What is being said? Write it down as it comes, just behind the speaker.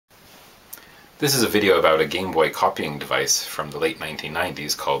This is a video about a Game Boy copying device from the late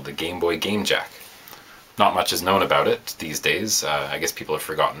 1990s called the Game Boy GameJack. Not much is known about it these days. I guess people have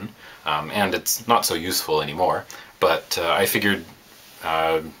forgotten, and it's not so useful anymore, but I figured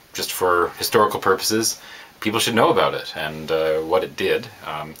just for historical purposes people should know about it and what it did.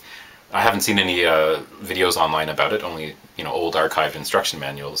 I haven't seen any videos online about it, only old archived instruction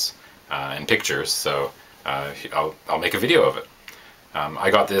manuals and pictures, so I'll make a video of it.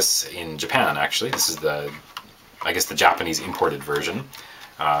 I got this in Japan, actually. This is I guess the Japanese imported version.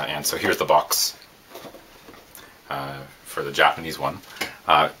 And so here's the box for the Japanese one.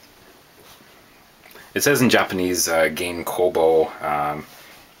 It says in Japanese, Game Kobo.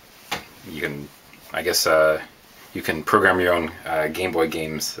 You can, I guess, you can program your own Game Boy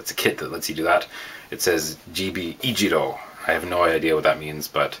games. That's a kit that lets you do that. It says GB Ijiro. I have no idea what that means,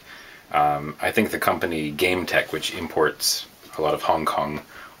 but I think the company GameJack, which imports a lot of Hong Kong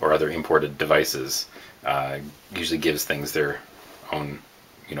or other imported devices, usually gives things their own,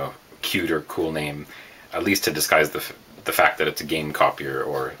 cute or cool name, at least to disguise the fact that it's a game copier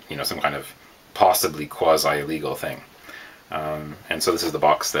or some kind of possibly quasi-illegal thing. And so this is the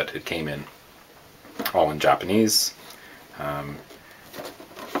box that it came in, all in Japanese.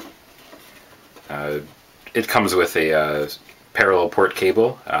 It comes with a parallel port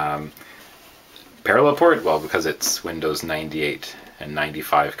cable. Parallel port? Well, because it's Windows 98 and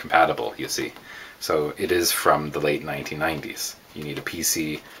 95 compatible, you see. So it is from the late 1990s. You need a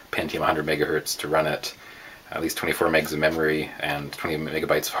PC, Pentium 100 megahertz to run it, at least 24 megs of memory, and 20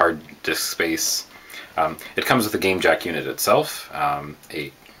 megabytes of hard disk space. It comes with the GameJack unit itself,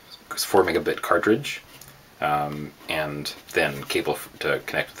 a 4 megabit cartridge, and then cable to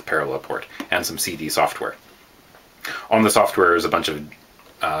connect with the parallel port, and some CD software. On the software is a bunch of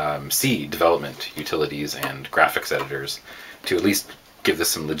C development utilities and graphics editors to at least give this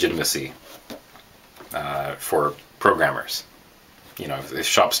some legitimacy for programmers. If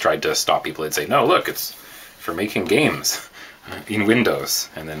shops tried to stop people, they'd say, no, look, it's for making games in Windows,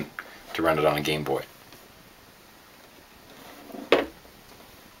 and then to run it on a Game Boy.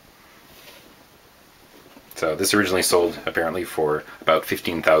 So this originally sold apparently for about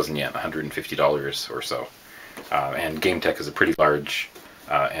 15,000 yen, $150 or so. And GameJack is a pretty large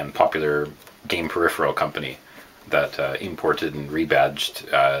and popular game peripheral company that imported and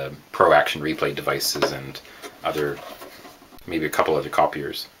rebadged Pro Action Replay devices and maybe a couple other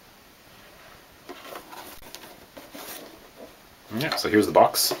copiers. Yeah, so here's the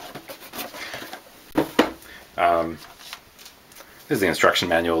box. This is the instruction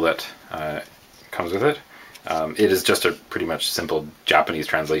manual that comes with it. It is just a pretty much simple Japanese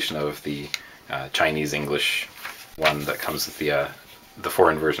translation of the Chinese-English one that comes with the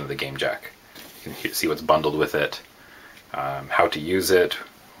foreign version of the GameJack. You can see what's bundled with it, how to use it,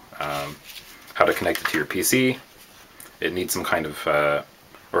 how to connect it to your PC. It needs some kind of,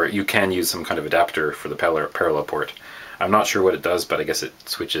 or you can use some kind of adapter for the parallel port. I'm not sure what it does, but I guess it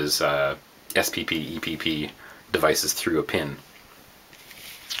switches SPP, EPP devices through a pin.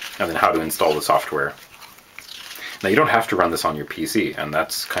 And then how to install the software. Now you don't have to run this on your PC, and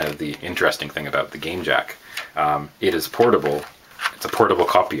that's kind of the interesting thing about the GameJack. It is portable. It's a portable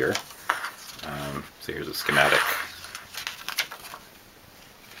copier. So here's a schematic.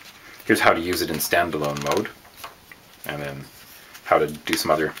 Here's how to use it in standalone mode, and then how to do some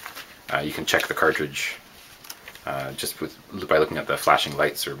other. You can check the cartridge just by looking at the flashing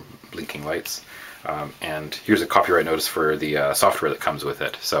lights or blinking lights. And here's a copyright notice for the software that comes with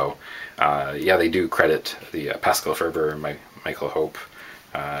it. So yeah, they do credit the Pascal Ferber and Michael Hope.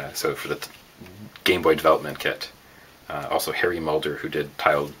 So for the Game Boy development kit. Also Harry Mulder, who did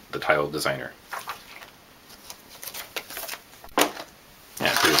the Tile Designer.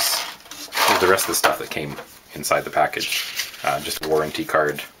 Yeah, here's the rest of the stuff that came inside the package. Just a warranty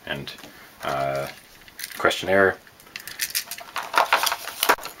card and questionnaire.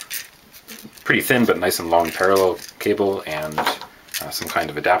 Pretty thin but nice and long parallel cable, and some kind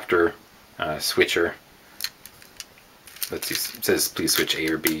of adapter switcher. Let's see, it says please switch A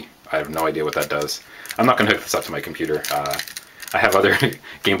or B. I have no idea what that does. I'm not going to hook this up to my computer. I have other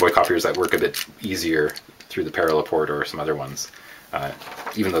Game Boy copiers that work a bit easier through the parallel port or some other ones,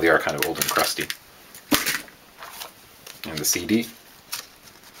 even though they are kind of old and crusty. And the CD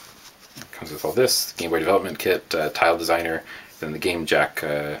comes with all this: Game Boy development kit, Tile Designer, then the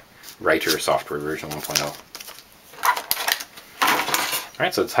GameJack Writer software version 1.0.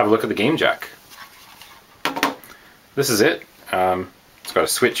 Alright, so let's have a look at the GameJack. This is it. It's got a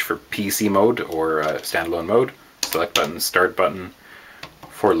switch for PC mode or standalone mode, select button, start button,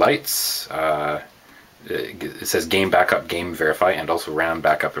 4 lights, it says game backup, game verify, and also RAM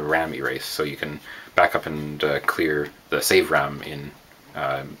backup and RAM erase. So you can back up and clear the save RAM in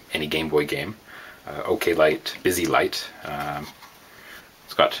any Game Boy game. OK Light, Busy Light.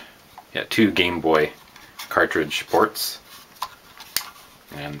 It's got 2 Game Boy cartridge ports,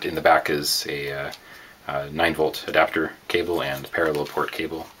 and in the back is a 9-volt adapter cable and parallel port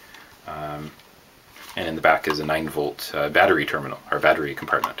cable. And in the back is a 9-volt battery terminal, or battery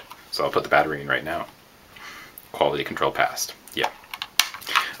compartment. So I'll put the battery in right now. Quality control passed. Yeah.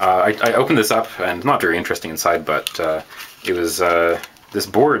 I opened this up, and not very interesting inside, but it was, this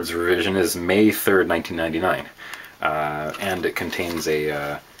board's revision is May 3rd, 1999. And it contains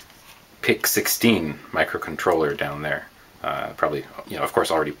a PIC 16 microcontroller down there. Probably, of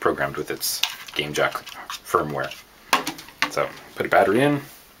course, already programmed with its GameJack firmware. So, put a battery in.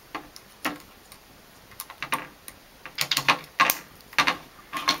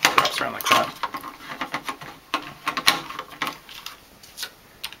 Wraps around like that.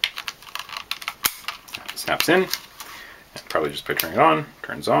 Snaps in. And probably just by turning it on,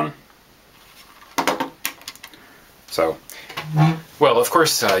 turns on. So, well, of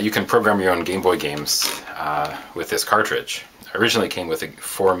course, you can program your own Game Boy games with this cartridge. Originally came with a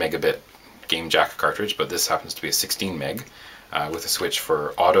 4 megabit GameJack cartridge, but this happens to be a 16 meg with a switch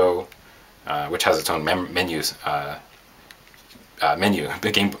for auto, which has its own menu,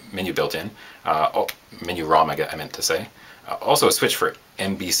 the game menu built in, menu ROM I meant to say. Also a switch for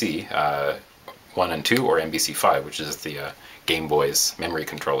MBC 1 and 2 or MBC 5, which is the Game Boy's memory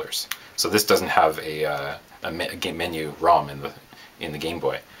controllers. So this doesn't have a menu ROM in the Game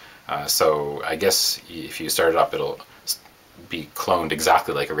Boy. So I guess if you start it up, it'll be cloned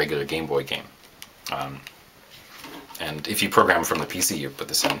exactly like a regular Game Boy game. And if you program from the PC, you put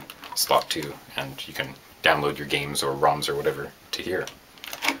this in slot 2, and you can download your games or ROMs or whatever to here.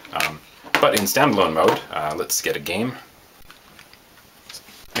 But in standalone mode, let's get a game.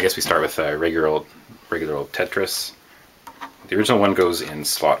 I guess we start with regular old Tetris. The original one goes in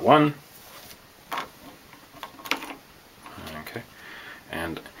slot 1. Okay,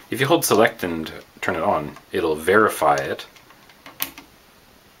 and if you hold select and turn it on, it'll verify it.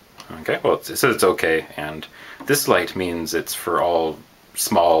 Okay, well, it says it's okay, and this light means it's for all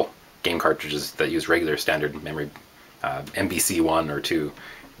small game cartridges that use regular standard memory, MBC 1 or 2,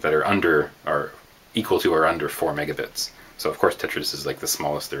 that are under, or equal to or under 4 megabits. So of course Tetris is like the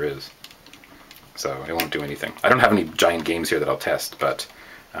smallest there is. So it won't do anything. I don't have any giant games here that I'll test, but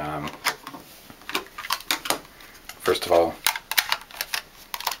first of all,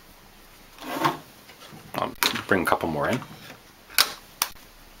 I'll bring a couple more in.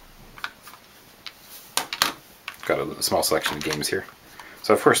 Got a small selection of games here.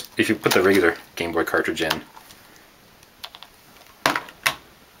 So first, if you put the regular Game Boy cartridge in,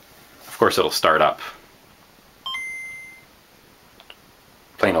 of course it'll start up.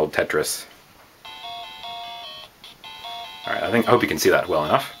 Plain old Tetris. Alright, I hope you can see that well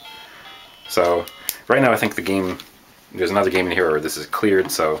enough. So, right now I think the game, there's another game in here where this is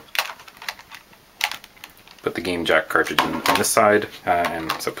cleared, so put the GameJack cartridge in on this side,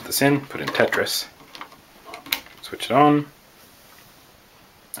 and so put this in, put in Tetris, switch it on,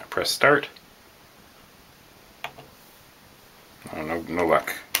 press start. Oh, no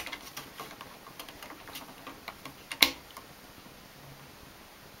luck.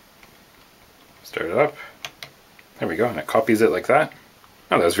 Start it up. There we go, and it copies it like that.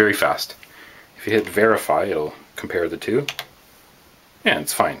 Oh, that was very fast. If you hit verify, it'll compare the two. Yeah,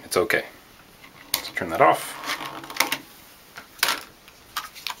 it's fine, it's okay. Let's turn that off.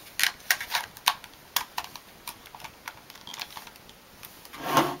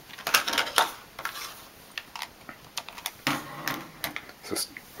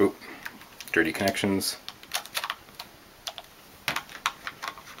 So, dirty connections.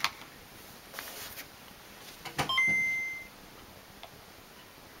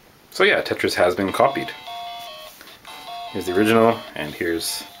 So yeah, Tetris has been copied. Here's the original, and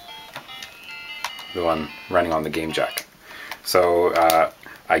here's the one running on the GameJack. So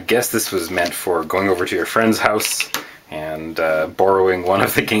I guess this was meant for going over to your friend's house and borrowing one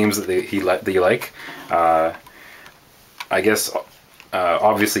of the games that you like. I guess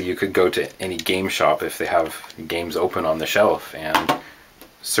obviously you could go to any game shop if they have games open on the shelf and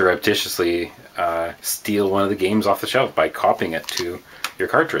surreptitiously steal one of the games off the shelf by copying it to your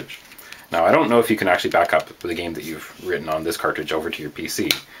cartridge. Now, I don't know if you can actually back up the game that you've written on this cartridge over to your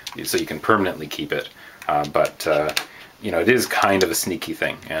PC, so you can permanently keep it, but you know, it is kind of a sneaky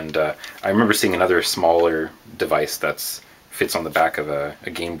thing. And I remember seeing another smaller device that fits on the back of a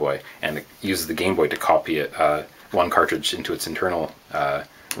Game Boy, and it uses the Game Boy to copy it, one cartridge into its internal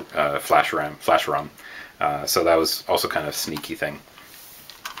flash ROM. So that was also kind of a sneaky thing.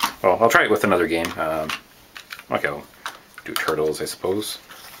 Well, I'll try it with another game. Okay, I'll do Turtles, I suppose.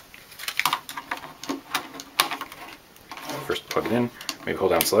 First plug it in, maybe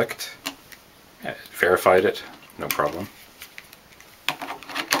hold down select. Yeah, it verified it, no problem.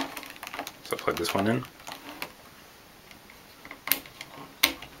 So plug this one in.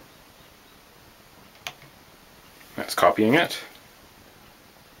 That's copying it.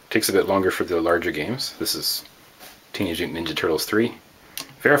 Takes a bit longer for the larger games. This is Teenage Mutant Ninja Turtles 3.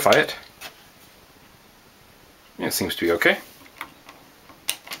 Verify it. Yeah, it seems to be okay.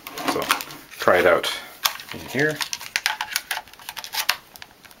 So try it out in here.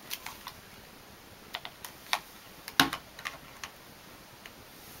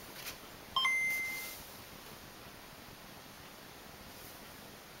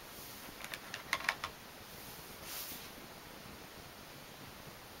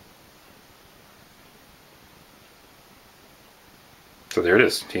 So there it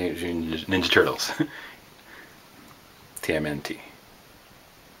is, Teenage Ninja Turtles. TMNT.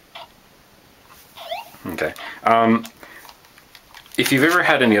 Okay. If you've ever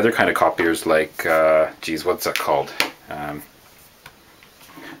had any other kind of copiers, like, geez, what's that called? A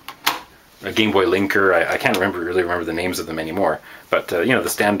Game Boy linker. I can't really remember the names of them anymore. But you know, the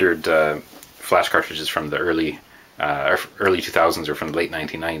standard flash cartridges from the early 2000s or from the late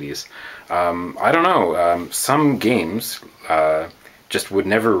 1990s. I don't know. Some games just would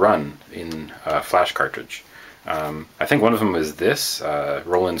never run in a flash cartridge. I think one of them was this,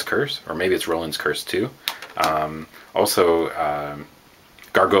 Roland's Curse, or maybe it's Roland's Curse 2. Also,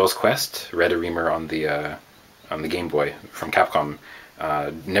 Gargoyle's Quest, Red Reamer on the Game Boy from Capcom,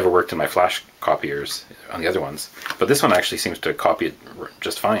 never worked in my flash copiers on the other ones. But this one actually seems to copy it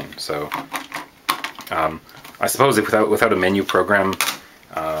just fine. So I suppose if without a menu program,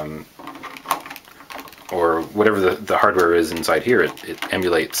 or whatever the hardware is inside here, it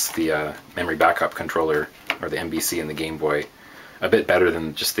emulates the memory backup controller, or the MBC in the Game Boy, a bit better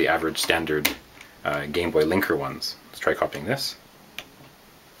than just the average standard Game Boy linker ones. Let's try copying this.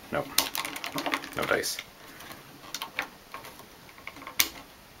 Nope. No dice.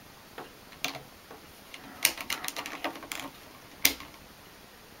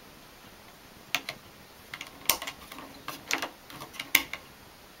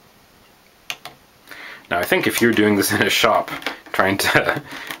 Now I think if you're doing this in a shop, trying to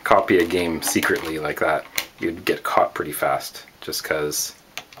copy a game secretly like that, you'd get caught pretty fast, just because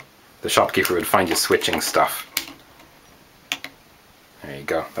the shopkeeper would find you switching stuff. There you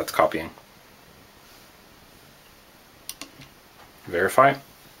go, that's copying. Verify.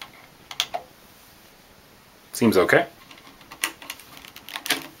 Seems okay.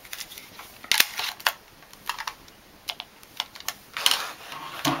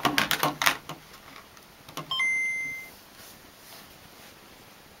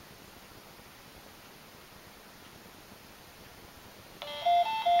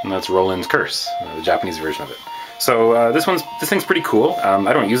 And that's Roland's Curse, the Japanese version of it. So this thing's pretty cool.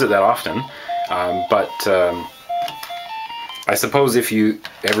 I don't use it that often, but I suppose if you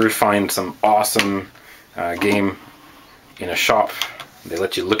ever find some awesome game in a shop, they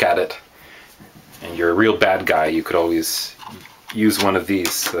let you look at it, and you're a real bad guy, you could always use one of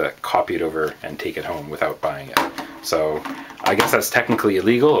these, copy it over, and take it home without buying it. So I guess that's technically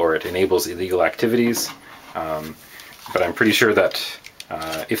illegal, or it enables illegal activities, but I'm pretty sure that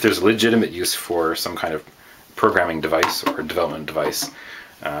if there's a legitimate use for some kind of programming device or development device,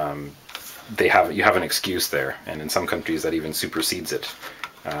 you have an excuse there, and in some countries that even supersedes it.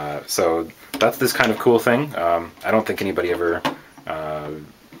 So that's this kind of cool thing. I don't think anybody ever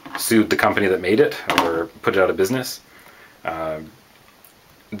sued the company that made it or put it out of business.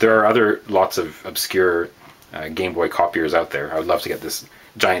 There are lots of obscure Game Boy copiers out there. I would love to get this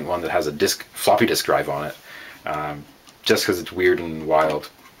giant one that has a floppy disk drive on it, just because it's weird and wild.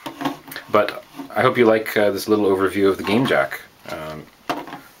 But I hope you like this little overview of the GameJack.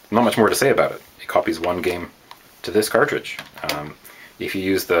 Not much more to say about it. It copies one game to this cartridge. If you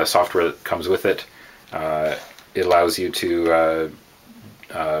use the software that comes with it, it allows you to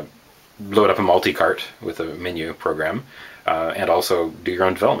load up a multi-cart with a menu program, and also do your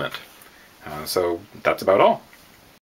own development. So that's about all.